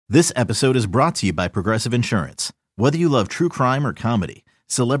This episode is brought to you by Progressive Insurance. Whether you love true crime or comedy,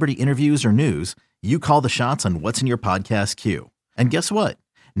 celebrity interviews or news, you call the shots on what's in your podcast queue. And guess what?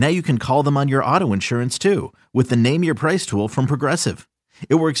 Now you can call them on your auto insurance too with the Name Your Price tool from Progressive.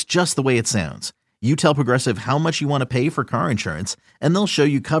 It works just the way it sounds. You tell Progressive how much you want to pay for car insurance, and they'll show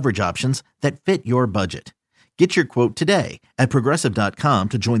you coverage options that fit your budget. Get your quote today at Progressive.com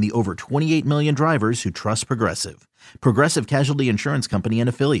to join the over 28 million drivers who trust Progressive. Progressive Casualty Insurance Company and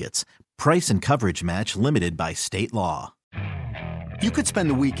Affiliates. Price and coverage match limited by state law. You could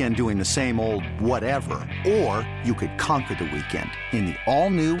spend the weekend doing the same old whatever, or you could conquer the weekend in the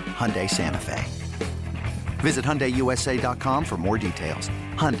all-new Hyundai Santa Fe. Visit HyundaiUSA.com for more details.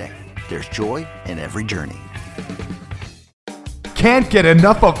 Hyundai, there's joy in every journey. Can't get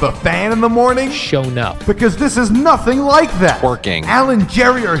enough of the fan in the morning? Shown up. Because this is nothing like that. Working. Al and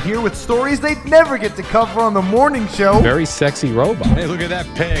Jerry are here with stories they'd never get to cover on the morning show. Very sexy robot. Hey, look at that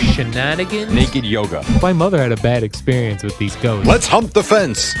pig. Shenanigans. Naked yoga. My mother had a bad experience with these ghosts. Let's hump the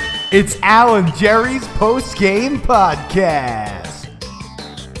fence. It's Al and Jerry's post-game podcast.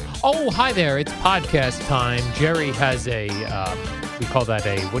 Oh, hi there. It's podcast time. Jerry has we call that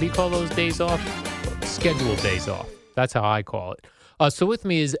what do you call those days off? Scheduled days off. That's how I call it. So with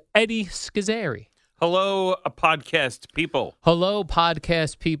me is Eddie Schizzeri. Hello, podcast people. Hello,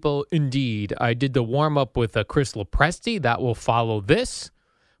 podcast people. Indeed. I did the warm-up with Chris Lopresti. That will follow this.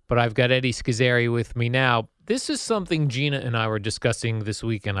 But I've got Eddie Schizzeri with me now. This is something Gina and I were discussing this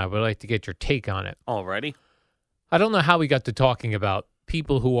week, and I would like to get your take on it. Alrighty. I don't know how we got to talking about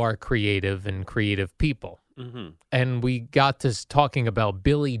people who are creative and creative people. Mm-hmm. And we got to talking about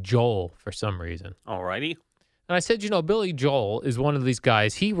Billy Joel for some reason. Alrighty. And I said, Billy Joel is one of these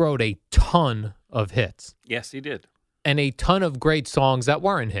guys. He wrote a ton of hits. Yes, he did. And a ton of great songs that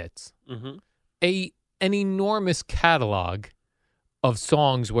weren't hits. Mm-hmm. An enormous catalog of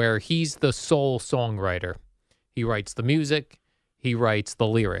songs where he's the sole songwriter. He writes the music. He writes the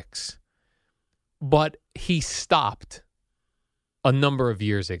lyrics. But he stopped a number of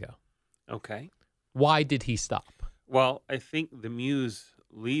years ago. Okay. Why did he stop? Well, I think the muse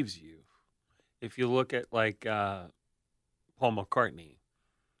leaves you. If you look at like Paul McCartney,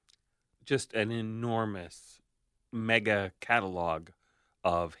 just an enormous mega catalog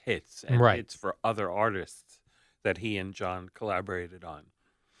of hits and hits for other artists that he and John collaborated on.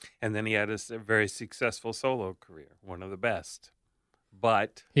 And then he had a very successful solo career, one of the best.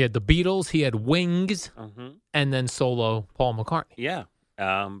 But he had the Beatles, he had Wings, and then solo Paul McCartney. Yeah.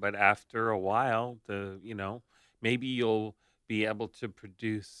 But after a while, maybe you'll be able to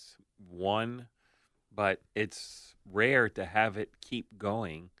produce one, but it's rare to have it keep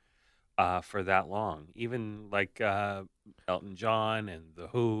going for that long. Even like Elton John and The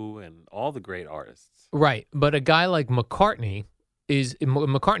Who and all the great artists. Right. But a guy like McCartney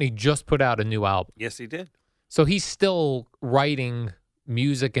just put out a new album. Yes, he did. So he's still writing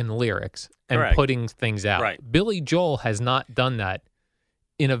music and lyrics and Correct. putting things out. Right. Billy Joel has not done that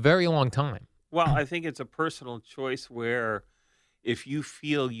in a very long time. Well, I think it's a personal choice where if you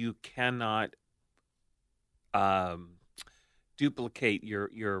feel you cannot duplicate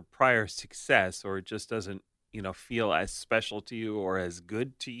your prior success, or it just doesn't, feel as special to you or as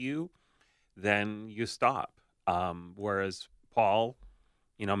good to you, then you stop. Whereas Paul,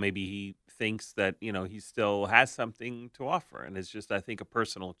 maybe he thinks that, he still has something to offer, and it's just, I think, a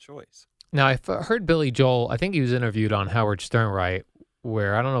personal choice. Now, I've heard Billy Joel, I think he was interviewed on Howard Stern, right,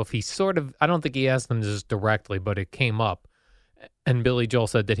 where I don't know if he I don't think he asked them this directly, but it came up. And Billy Joel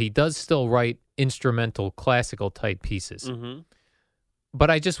said that he does still write instrumental, classical type pieces. Mm-hmm.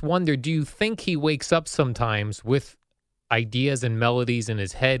 But I just wonder, do you think he wakes up sometimes with ideas and melodies in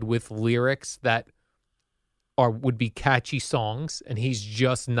his head with lyrics that would be catchy songs, and he's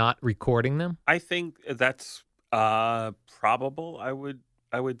just not recording them? I think that's probable. I would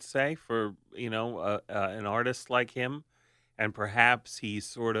say for an artist like him, and perhaps he's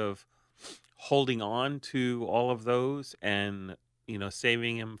sort of holding on to all of those and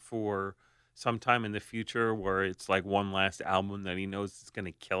saving him for some time in the future where it's like one last album that he knows is going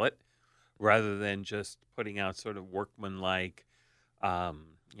to kill it, rather than just putting out sort of workmanlike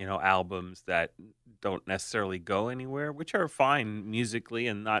albums that don't necessarily go anywhere, which are fine musically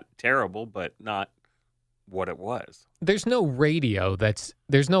and not terrible, but not what it was. There's no radio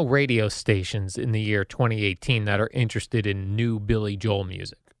stations in the year 2018 that are interested in new Billy Joel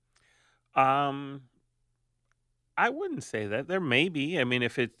music. I wouldn't say that. There may be. I mean,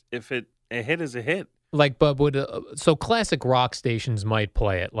 if a hit is a hit. Like, but so classic rock stations might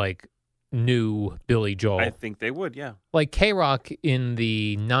play it, like new Billy Joel. I think they would, yeah. Like K-Rock in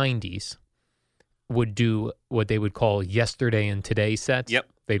the 90s would do what they would call yesterday and today sets. Yep.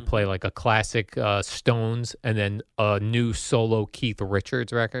 They'd play like a classic Stones and then a new solo Keith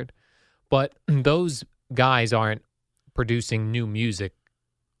Richards record. But those guys aren't producing new music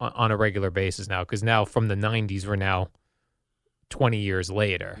on a regular basis now, because now from the 90s, we're now 20 years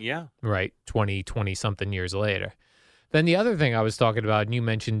later. Yeah. Right? 20-something years later. Then the other thing I was talking about, and you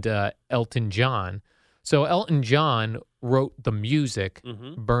mentioned Elton John. So Elton John wrote the music.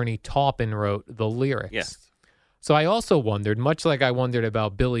 Bernie Taupin wrote the lyrics. Yes. So I also wondered, much like I wondered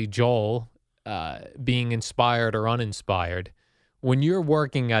about Billy Joel being inspired or uninspired, when you're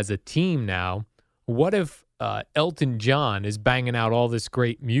working as a team now, what if Elton John is banging out all this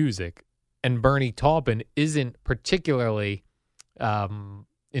great music and Bernie Taupin isn't particularly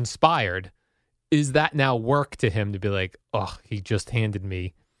inspired? Is that now work to him to be like, oh, he just handed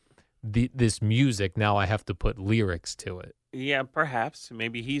me this music, now I have to put lyrics to it? Yeah, perhaps.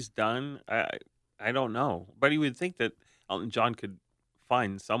 Maybe he's done. I don't know. But you would think that Elton John could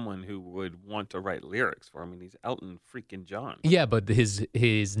find someone who would want to write lyrics for him. And he's Elton freaking John. Yeah, but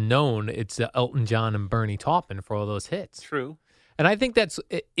his known, it's Elton John and Bernie Taupin for all those hits. True. And I think that's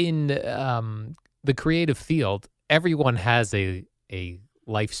in the creative field, everyone has a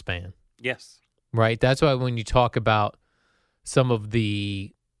lifespan, Yes. right? That's why when you talk about some of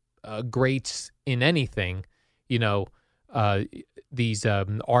the greats in anything, you know, these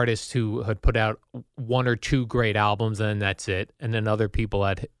artists who had put out one or two great albums and then that's it, and then other people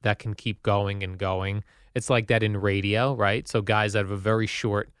that can keep going and going. It's like that in radio, right? So guys that have a very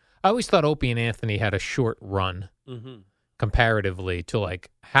short. I always thought Opie and Anthony had a short run comparatively to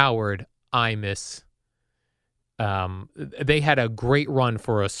like Howard, Imus. They had a great run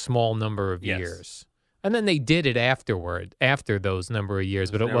for a small number of years, and then they did it after those number of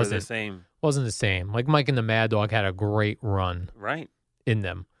years, but it wasn't the same. Wasn't the same. Like Mike and the Mad Dog had a great run Right. in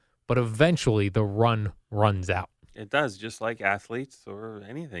them, but eventually the run runs out. It does, just like athletes or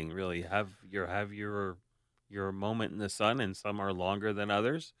anything really. Have your moment in the sun, and some are longer than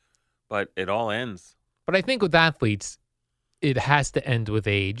others, but it all ends. But I think with athletes, it has to end with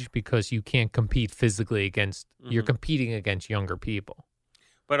age because you can't compete physically against. You're competing against younger people.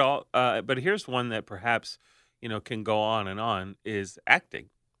 But here's one that perhaps can go on is acting.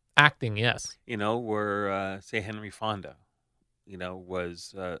 Acting, yes. Where say Henry Fonda,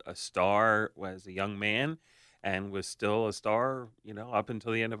 was a star as a young man, and was still a star, up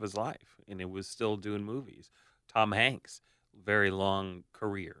until the end of his life, and it was still doing movies. Tom Hanks, very long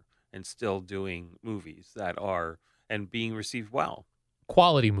career, and still doing movies that are and being received well.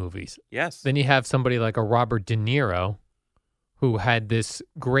 Quality movies. Yes. Then you have somebody like a Robert De Niro, who had this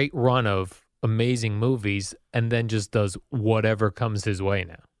great run of amazing movies, and then just does whatever comes his way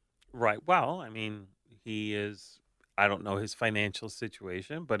now. Right. Well, I mean, he is, I don't know his financial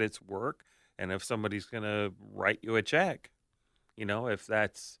situation, but it's work. And if somebody's going to write you a check,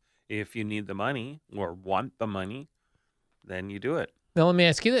 if you need the money or want the money, then you do it. Now, let me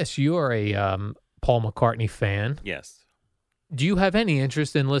ask you this. You are a Paul McCartney fan. Yes. Do you have any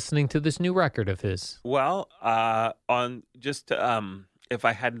interest in listening to this new record of his? Well, if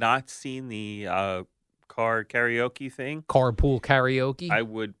I had not seen the car karaoke thing, carpool karaoke, I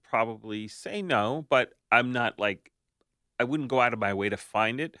would probably say no, but I'm not I wouldn't go out of my way to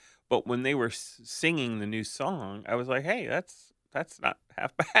find it. But when they were singing the new song, I was like, hey, that's not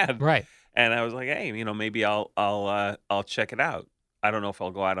half bad. Right. And I was like, hey, maybe I'll check it out. I don't know if I'll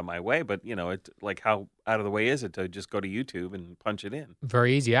go out of my way, but it's like, how out of the way is it to just go to YouTube and punch it in?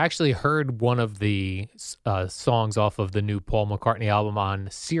 Very easy. I actually heard one of the songs off of the new Paul McCartney album on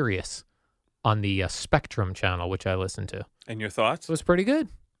Sirius on the Spectrum channel, which I listened to. And your thoughts? It was pretty good.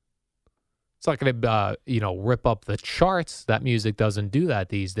 It's not going to, rip up the charts. That music doesn't do that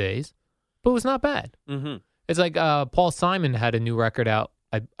these days, but it was not bad. Mm-hmm. It's like Paul Simon had a new record out,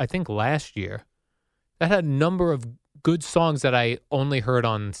 I think last year, that had a number of good songs that I only heard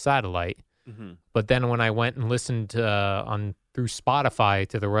on satellite. Mm-hmm. But then when I went and listened through Spotify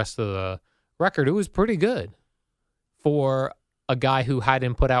to the rest of the record, it was pretty good for a guy who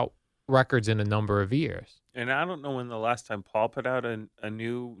hadn't put out records in a number of years. And I don't know when the last time Paul put out a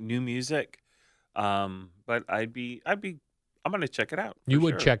new music, but I'm going to check it out. You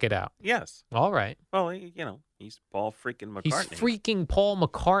would check it out? Yes. All right. Well, he's Paul freaking McCartney. He's freaking Paul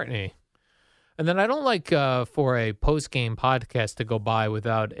McCartney. And then I don't like for a post-game podcast to go by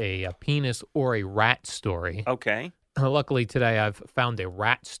without a penis or a rat story. Okay. Luckily today I've found a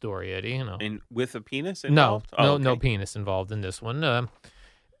rat story, Eddie. And with a penis involved? No penis involved in this one.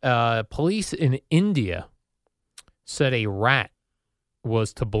 Police in India said a rat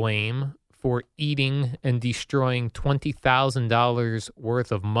was to blame for eating and destroying $20,000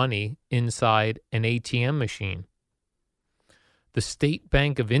 worth of money inside an ATM machine. the State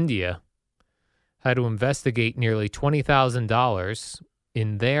Bank of India had to investigate nearly $20,000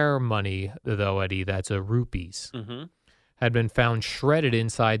 in their money, though, Eddie, that's rupees, Mm-hmm. had been found shredded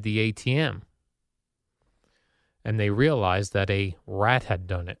inside the ATM. And they realized that a rat had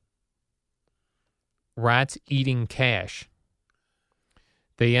done it. Rats eating cash.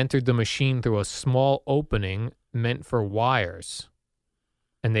 They entered the machine through a small opening meant for wires.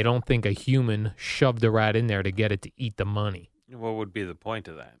 And they don't think a human shoved a rat in there to get it to eat the money. What would be the point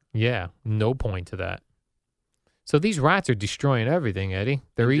of that? Yeah, no point to that. So these rats are destroying everything, Eddie.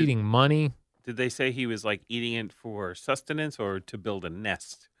 They're eating money. Did they say he was like eating it for sustenance or to build a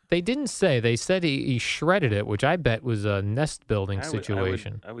nest? They didn't say. They said he shredded it, which I bet was a nest building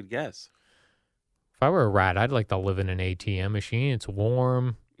situation. I would guess. If I were a rat, I'd like to live in an ATM machine. It's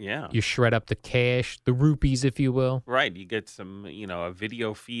warm. Yeah. You shred up the cash, the rupees, if you will. Right. You get some, a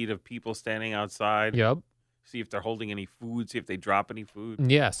video feed of people standing outside. Yep. See if they're holding any food. See if they drop any food.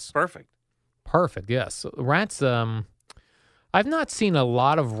 Yes. Perfect. Perfect. Yes. Rats. I've not seen a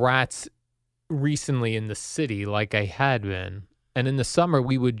lot of rats recently in the city like I had been. And in the summer,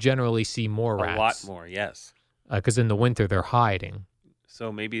 we would generally see more rats. A lot more, yes. Because in the winter, they're hiding. So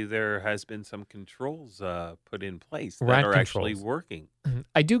maybe there has been some controls put in place that Rat are actually controls. working.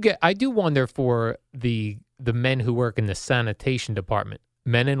 I do wonder for the men who work in the sanitation department,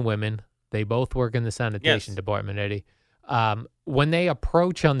 men and women, they both work in the sanitation Yes. department, Eddie. When they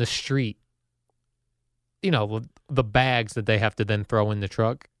approach on the street, the bags that they have to then throw in the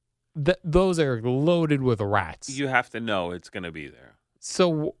truck, those are loaded with rats. You have to know it's going to be there.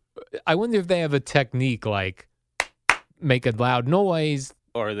 So I wonder if they have a technique like make a loud noise,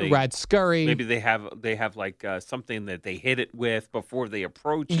 Or they rats scurry. maybe they have like something that they hit it with before they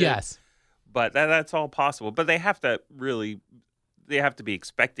approach it. Yes. But that's all possible. But they have to be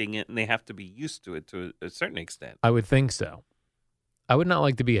expecting it, and they have to be used to it to a certain extent. I would think so. I would not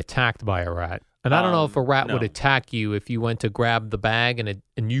like to be attacked by a rat. And I don't know if a rat would no. attack you if you went to grab the bag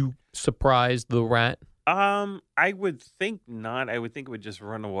and you surprised the rat. I would think not. I would think it would just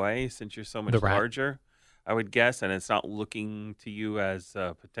run away since you're so much The rat? larger, I would guess, and it's not looking to you as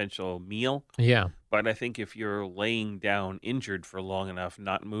a potential meal. Yeah. But I think if you're laying down injured for long enough,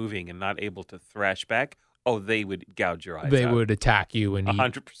 not moving and not able to thrash back, they would gouge your eyes They out. would attack you and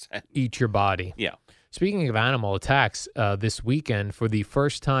 100%. eat your body. Yeah. Speaking of animal attacks, this weekend, for the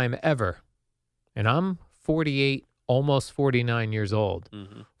first time ever, and I'm 48, almost 49 years old,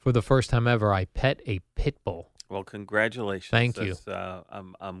 Hmm. for the first time ever, I pet a pit bull. Well, congratulations. Thank you.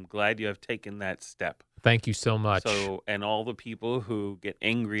 I'm glad you have taken that step. Thank you so much. So, and all the people who get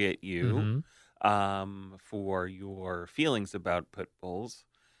angry at you Mhm. for your feelings about pit bulls,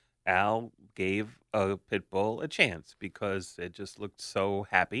 Al gave a pit bull a chance because it just looked so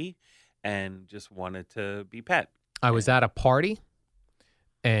happy and just wanted to be pet. I was at a party,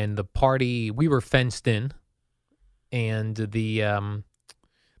 and the party, we were fenced in, and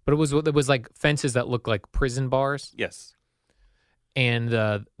but it was like fences that looked like prison bars, Yes. and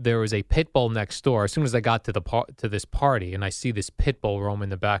there was a pit bull next door. As soon as I got to to this party, and I see this pit bull roam in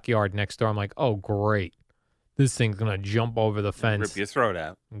the backyard next door, I'm like, oh great, this thing's gonna jump over the fence Rip your throat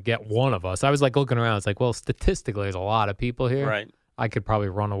out. and get one of us. I was like looking around. It's like, well, statistically, there's a lot of people here. Right. I could probably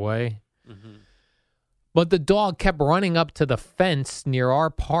run away. Hmm. But the dog kept running up to the fence near our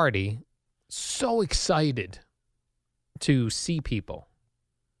party, so excited to see people,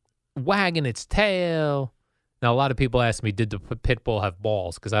 wagging its tail. Now, a lot of people ask me, did the pit bull have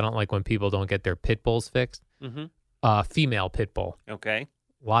balls? Because I don't like when people don't get their pit bulls fixed. Hmm. Female pit bull. Okay.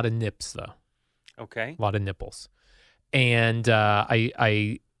 A lot of nips, though. Okay. A lot of nipples. And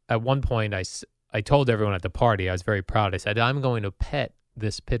I at one point, I told everyone at the party, I was very proud. I said, I'm going to pet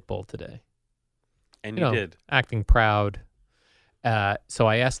this pit bull today. And you did. Acting proud. So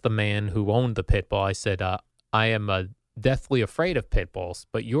I asked the man who owned the pit bull, I said, I am deathly afraid of pit bulls,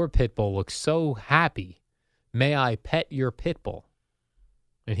 but your pit bull looks so happy. May I pet your pit bull?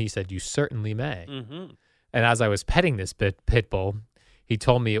 And he said, you certainly may. Hmm. And as I was petting this pit bull, he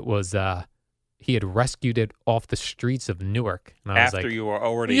told me it was, he had rescued it off the streets of Newark. And I was After like, you were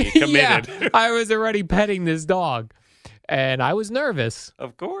already committed. Yeah, I was already petting this dog. And I was nervous.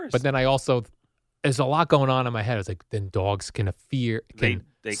 Of course. But then I also, there's a lot going on in my head. I was like, then dogs can They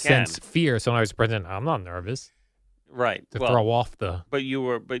sense can. fear. So when I was pretending, I'm not nervous Right. to Well, throw off the. But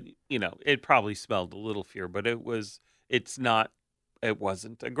it probably smelled a little fear, but it wasn't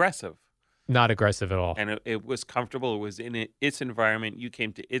aggressive. Not aggressive at all. And it was comfortable. It was in its environment. You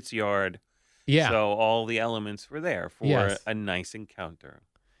came to its yard. Yeah. So all the elements were there for Yes. a nice encounter.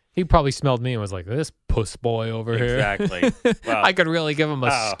 He probably smelled me and was like, "This puss boy over Exactly. here." Well, I could really give him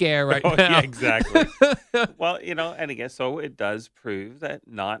a scare right now. Yeah, exactly. Well, and again, so it does prove that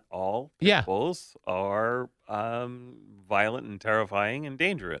not all pit Yeah. bulls are violent and terrifying and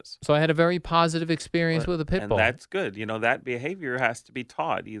dangerous. So I had a very positive experience with a pit bull. And that's good. That behavior has to be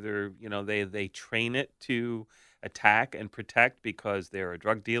taught. Either, they train it to attack and protect because they're a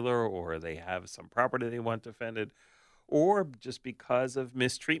drug dealer or they have some property they want defended, or just because of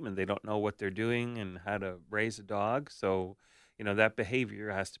mistreatment. They don't know what they're doing and how to raise a dog. So, that behavior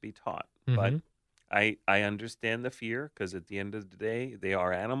has to be taught. But I understand the fear because at the end of the day, they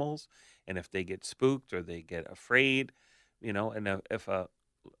are animals. And if they get spooked or they get afraid, and if a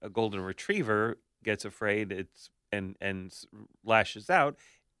golden retriever gets afraid and lashes out,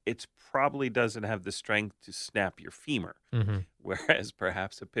 it probably doesn't have the strength to snap your femur, whereas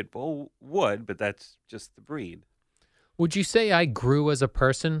perhaps a pit bull would, but that's just the breed. Would you say I grew as a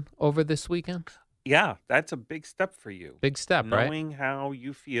person over this weekend? Yeah, that's a big step for you. Big step, right? Knowing how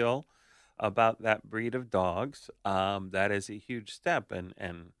you feel about that breed of dogs, that is a huge step.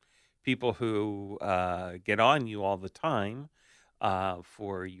 And people who get on you all the time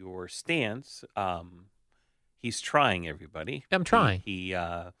for your stance, he's trying, everybody. I'm trying. He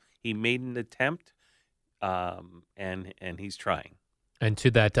made an attempt, and he's trying. And to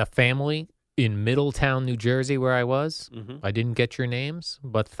that family in Middletown, New Jersey, where I was, Mm-hmm. I didn't get your names,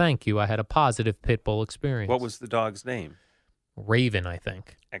 but thank you. I had a positive pit bull experience. What was the dog's name? Raven, I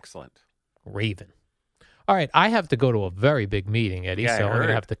think. Excellent. Raven. All right, I have to go to a very big meeting, Eddie, Yeah, I so I'm going to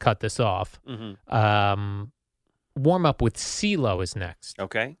heard. have to cut this off. Mm-hmm. Warm up with CeeLo is next.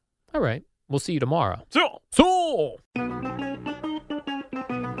 Okay. All right, we'll see you tomorrow. So.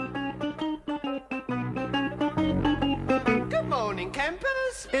 Good morning,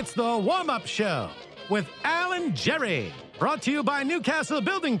 campers. It's the warm-up show with Alan Jerry. Brought to you by Newcastle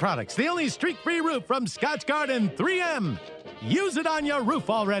Building Products, the only streak-free roof from Scotch Garden 3M. Use it on your roof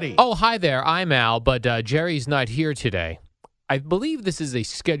already. Oh, hi there. I'm Al, but Jerry's not here today. I believe this is a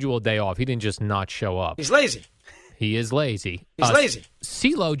scheduled day off. He didn't just not show up. He's lazy. He is lazy. He's lazy.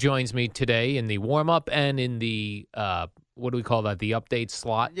 CeeLo joins me today in the warm-up and in the, what do we call that, the update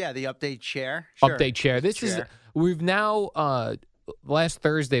slot? Yeah, the update chair. Update chair. This Chair. we've now, last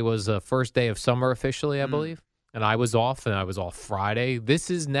Thursday was the first day of summer officially, I believe. And I was off Friday. This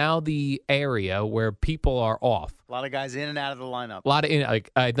is now the area where people are off. A lot of guys in and out of the lineup. A lot of,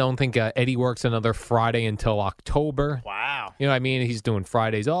 I don't think Eddie works another Friday until October. Wow. You know what I mean? He's doing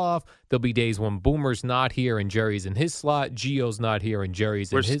Fridays off. There'll be days when Boomer's not here and Jerry's in his slot. Gio's not here and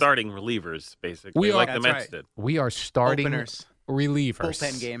Jerry's We're in his. starting relievers, basically, We are- like the That's Mets right. did. We are starting Openers. relievers.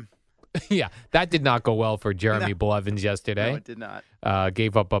 Bullpen game. Yeah, that did not go well for Jeremy No. Blevins yesterday. No, it did not.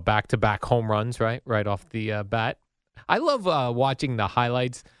 Gave up a back-to-back home runs right off the bat. I love watching the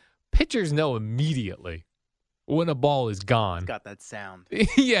highlights. Pitchers know immediately when a ball is gone. It's got that sound.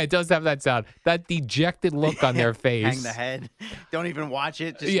 Yeah, it does have that sound. That dejected look on their face. Hang the head. Don't even watch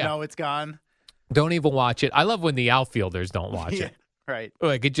it. Just Yeah. know it's gone. Don't even watch it. I love when the outfielders don't watch Yeah, it. right.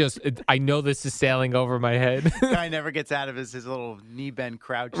 Like I know this is sailing over my head. Guy never gets out of his little knee bend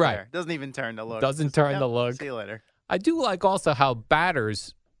crouch Right. there. Doesn't even turn to look. Doesn't Just, turn yep, to look. See you later. I do like also how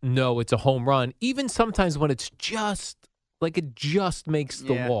batters know it's a home run, even sometimes when it's just like it just makes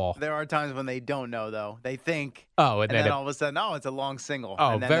the Yeah, wall. There are times when they don't know, though. They think, Oh, and then then it- all of a sudden, it's a long single.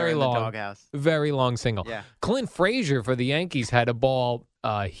 Oh, and then very they're in long. the doghouse. Very long single. Yeah. Clint Frazier for the Yankees had a ball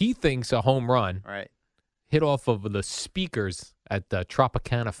he thinks a home run Right. hit off of the speakers at the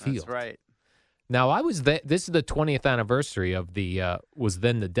Tropicana Field. That's right. Now I was there. This is the 20th anniversary of the was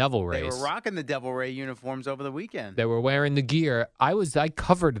then the Devil Rays. They were rocking the Devil Ray uniforms over the weekend. They were wearing the gear. I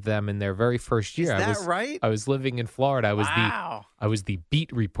covered them in their very first year. Is that right? I was living in Florida. I was the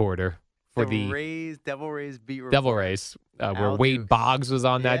beat reporter for the Devil Rays beat report. Devil Rays, where Al Wade Dukes. Boggs was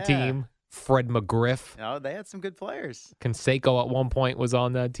on that Yeah. team. Fred McGriff, Oh, they had some good players Canseco at one point was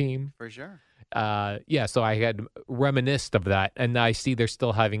on that team. for sure. Yeah, so I had reminisced of that, and I see they're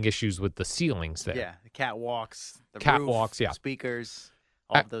still having issues with the ceilings there. Yeah, the catwalks, the Catwalks, roof, yeah. speakers,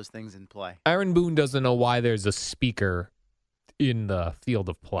 all of those things in play. Aaron Boone doesn't know why there's a speaker in the field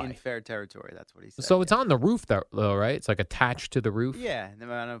of play. In fair territory, that's what he said. So it's on the roof though, right? It's like attached to the roof. Yeah, no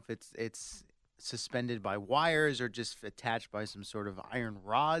matter if it's suspended by wires or just attached by some sort of iron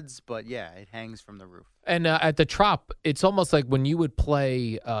rods, but yeah, it hangs from the roof. And at the Trop, it's almost like when you would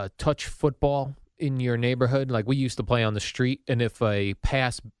play touch football in your neighborhood. Like we used to play on the street, and if a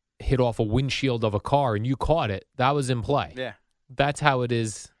pass hit off a windshield of a car and you caught it, that was in play. Yeah, That's how it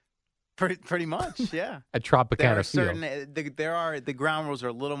is pretty much. Yeah. at There Tropicana are Field. certain the ground rules are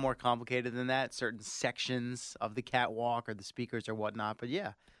a little more complicated than that. Certain sections of the catwalk or the speakers or whatnot, but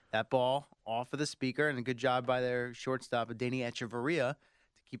yeah, that ball off of the speaker, and a good job by their shortstop, Adeiny Echeverria,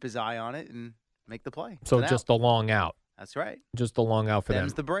 to keep his eye on it and make the play. So It's an just out. a long out. That's right. Just a long out for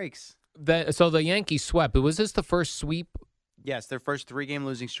Them's them. the breaks. So the Yankees swept. Was this the first sweep? Yes, their first 3-game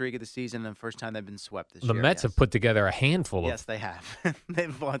losing streak of the season, and the first time they've been swept this The year. Mets have put together a handful Yes, of. they have.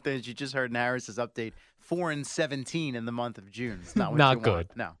 They've fought, as you just heard in Harris's update, 4-17 in the month of June. It's not what Not you good.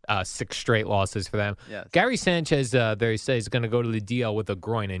 want. No. 6 straight losses for them. Yes. Gary Sanchez, they say, is going to go to the DL with a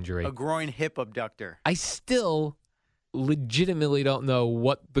groin injury. A groin hip abductor. I still legitimately don't know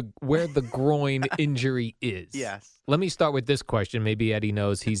where the groin injury is. Yes. Let me start with this question. Maybe Eddie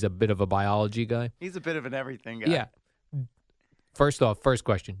knows. He's a bit of a biology guy. He's a bit of an everything guy. Yeah. First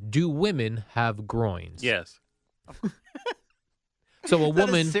question. Do women have groins? Yes. So a Is that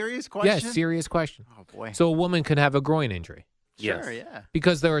woman. a serious question? Yes, serious question. Oh, boy. So a woman can have a groin injury. Yes. Sure, yeah.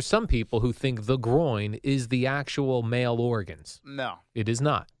 Because there are some people who think the groin is the actual male organs. No. It is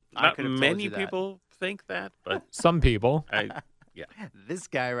not. I Not could have told many you that. people think that, but Some people, yeah. This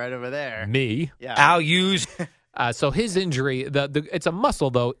guy right over there. me. Yeah. I'll use. So his injury, it's a muscle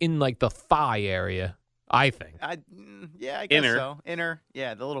though in like the thigh area. I think I guess Inner. so. Inner.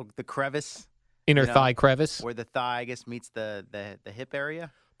 Yeah, the crevice inner you know, thigh crevice. where the thigh, I guess, meets the hip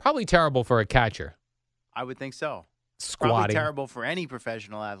area. Probably terrible for a catcher. I would think so. Squatting. Probably terrible for any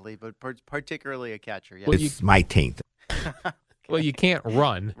professional athlete, but particularly a catcher. Yeah. Well, It's my taint. Well, you can't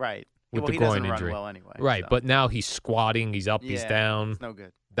run. Right. with well, the he groin doesn't injury. run well anyway. Right, so. but now he's squatting. He's up. He's Yeah, down. It's no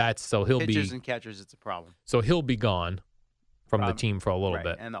good. He'll Pitchers be and catchers, it's a problem. gone from the Problem. team for a little Right.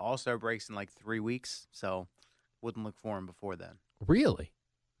 bit. And the All-Star breaks in like 3 weeks, so wouldn't look for him before then. Really?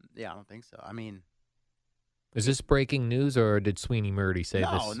 Yeah, I don't think so. I mean, Is this breaking news, or did Sweeney Murdy say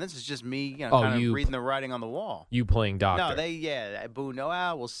no, this? and this is just me, Oh, kind of you- reading the writing on the wall. You playing doctor? No, Boo,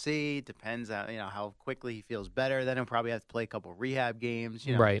 we'll see. Depends on, how quickly he feels better. Then he'll probably have to play a couple rehab games.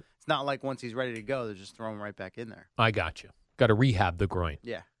 Right. It's not like once he's ready to go, they're just throwing him right back in there. I got you. Got to rehab the groin.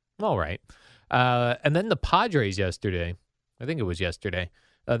 Yeah. All right. And then the Padres yesterday, I think it was yesterday,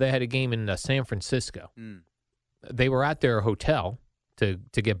 they had a game in San Francisco. Mm. They were at their hotel to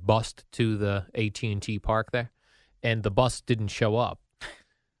get bussed to the AT&T Park there, and the bus didn't show up.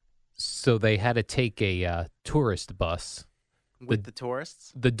 So they had to take a tourist bus, With the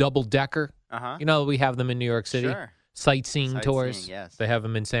tourists? the double-decker. Uh-huh. You know, we have them in New York City. Sure. Sightseeing tours. yes. They have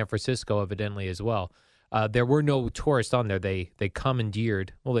them in San Francisco, evidently, as well. There were no tourists on there. They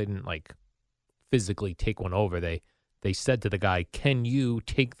commandeered. Well, they didn't like physically take one over. They said to the guy, "Can you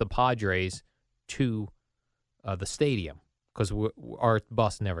take the Padres to the stadium?" Because our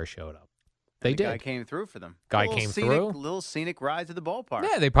bus never showed up. They And the did. guy came through for them. Guy Little came scenic, through? Little scenic ride to the ballpark.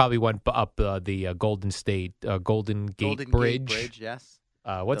 Yeah, they probably went up the Golden Gate Golden Bridge. Gate Bridge, yes.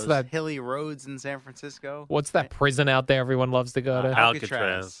 What's Those that? hilly roads in San Francisco. What's that prison out there everyone loves to go to?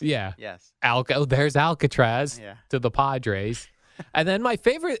 Alcatraz. Yeah. Yes. There's Alcatraz Yeah. to the Padres. And then my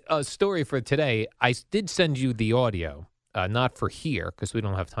favorite story for today, I did send you the audio, not for here because we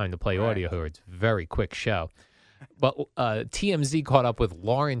don't have time to play Right. audio here. It's a very quick show. But TMZ caught up with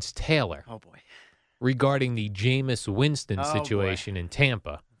Lawrence Taylor Oh, boy. regarding the Jameis Winston Oh, boy. situation in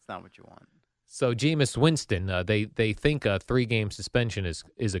Tampa. That's not what you want. So Jameis Winston, they think a 3-game suspension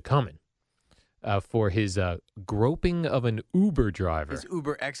is a coming for his groping of an Uber driver. His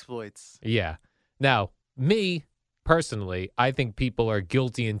Uber exploits. Yeah. Now, me personally, I think people are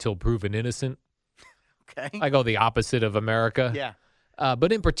guilty until proven innocent. Okay. I go the opposite of America. Yeah.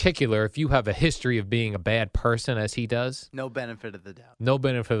 But in particular, if you have a history of being a bad person, as he does, No benefit of the doubt. no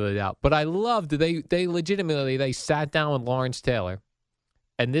benefit of the doubt. But I loved they legitimately they sat down with Lawrence Taylor,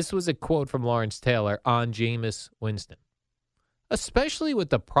 and this was a quote from Lawrence Taylor on Jameis Winston. Especially with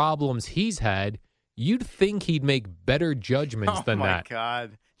the problems he's had, you'd think he'd make better judgments Oh, than my that.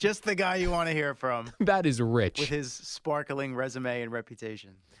 God. Just the guy you want to hear from That is rich. with his sparkling resume and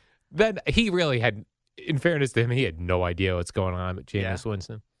reputation. Then he really had, in fairness to him, he had no idea what's going on with Jameis Yeah.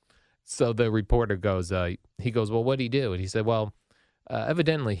 Winston. So the reporter goes, he goes, well, what did he do? And he said, well,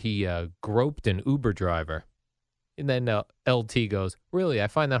 evidently he groped an Uber driver. And then LT goes, really? I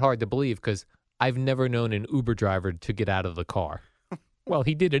find that hard to believe because I've never known an Uber driver to get out of the car. Well,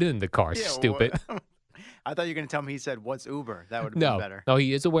 he did it in the car, Yeah, stupid. I thought you were going to tell me he said, what's Uber? That would have been No, better. no,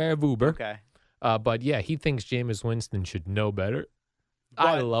 he is aware of Uber. Okay. But yeah, he thinks Jameis Winston should know better.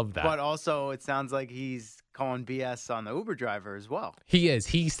 I But- love that. But also, it sounds like he's calling BS on the Uber driver as well. He is.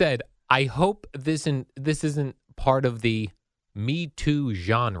 He said, I hope this isn't part of the Me Too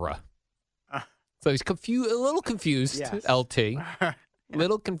genre. So he's a little confused, Yes. LT.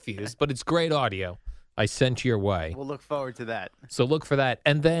 Little confused, but it's great audio. I sent your way. We'll look forward to that. So look for that.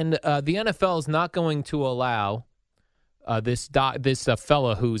 And then the NFL is not going to allow This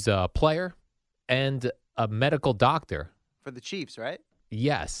fella who's a player and a medical doctor. For the Chiefs, right?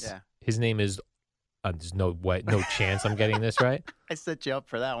 Yes. Yeah. His name is. There's no chance I'm getting this right. I set you up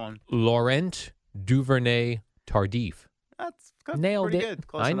for that one. Laurent Duvernay-Tardif. That's Nailed pretty it. good.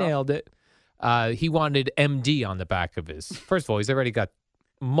 Close I enough. nailed it. He wanted MD on the back of his. First of all, he's already got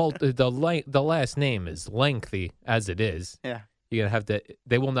the last name is lengthy as it is. Yeah. You're gonna have to.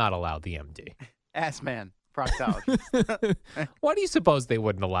 They will not allow the MD. Ass man, proctologist. Why do you suppose they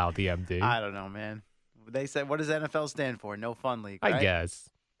wouldn't allow the MD? I don't know, man. They said, what does NFL stand for? No fun league, I right? guess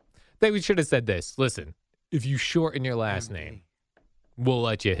they should have said this. Listen, if you shorten your last MD. name, we'll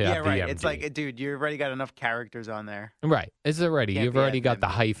let you have Yeah, right. the MD. It's like, dude, you already got enough characters on there. Right. It's already. Can't You've be already adding got the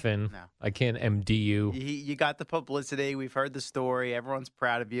MD. hyphen. No. I can't MD you. You got the publicity. We've heard the story. Everyone's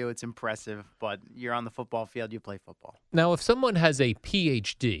proud of you. It's impressive. But you're on the football field. You play football. Now, if someone has a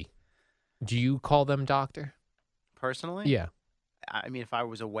PhD, do you call them doctor? Personally? Yeah. I mean, if I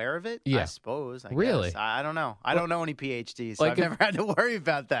was aware of it, Yeah. I suppose. I Really? guess. I don't know. I don't know any PhDs, so Like I've if- never had to worry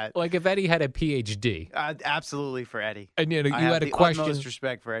about that. Like if Eddie had a PhD, Absolutely for Eddie. and you I had have a the question, utmost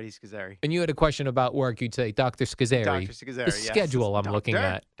respect for Eddie Scazzeri. and you had a question about work, you'd say, Dr. Scazzeri. Dr. Scazzeri, The yes. schedule I'm looking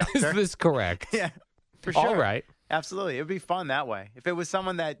Doctor, at. Is doctor. this correct? Yeah, for sure. All right. Absolutely. It would be fun that way. If it was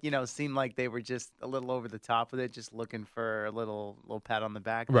someone that, seemed like they were just a little over the top with it, just looking for a little pat on the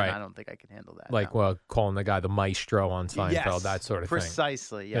back, then Right. I don't think I can handle that. Like, no. well, calling the guy the maestro on Seinfeld, Yes, that sort of thing.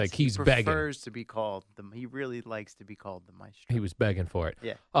 Precisely. Yes. Like, he's he begging. prefers to be called he really likes to be called the maestro. He was begging for it.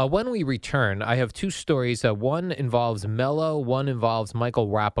 Yeah. When we return, I have two stories. One involves Mello, one involves Michael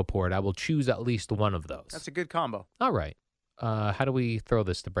Rappaport. I will choose at least one of those. That's a good combo. All right. How do we throw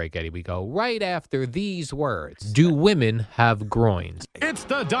this to break, Eddie? We go right after these words. Do women have groins? It's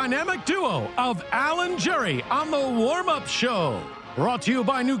the dynamic duo of Alan Jerry on the warm-up show. Brought to you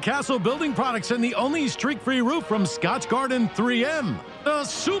by Newcastle Building Products and the only streak-free roof from Scotch Garden 3M. The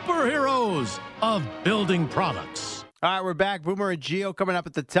superheroes of building products. All right, we're back. Boomer and Gio coming up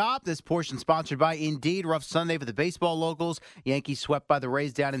at the top. This portion sponsored by Indeed. Rough Sunday for the baseball locals. Yankees swept by the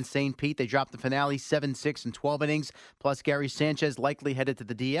Rays down in St. Pete. They dropped the finale 7-6 in 12 innings. Plus, Gary Sanchez likely headed to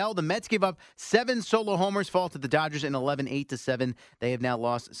the DL. The Mets give up 7 solo homers, fall to the Dodgers in 11, 8-7. They have now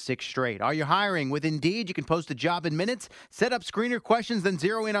lost 6 straight. Are you hiring? With Indeed, you can post a job in minutes, set up screener questions, then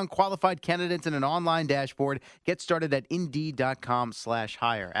zero in on qualified candidates in an online dashboard. Get started at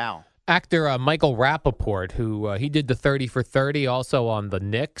Indeed.com/hire. Al. Actor Michael Rappaport, who he did the 30 for 30 also on the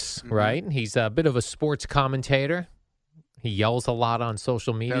Knicks, right? He's a bit of a sports commentator. He yells a lot on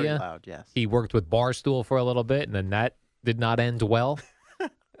social media. Very loud, yes. He worked with Barstool for a little bit, and then that did not end well.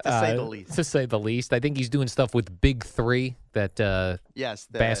 To say the least. To say the least. I think he's doing stuff with Big Three, that Yes,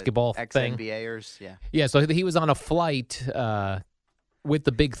 the basketball thing. ex-NBAers, yeah. Yeah, so he was on a flight with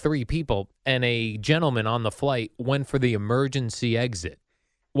the Big Three people, and a gentleman on the flight went for the emergency exit.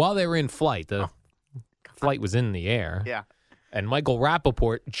 While they were in flight, the flight was in the air. Yeah. And Michael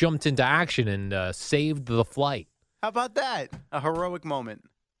Rappaport jumped into action and saved the flight. How about that? A heroic moment.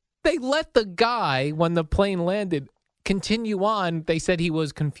 They let the guy, when the plane landed, continue on. They said he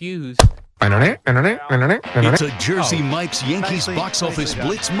was confused. It's a Jersey Mike's Yankees Nicely- box nicely office done.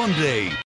 Blitz Monday.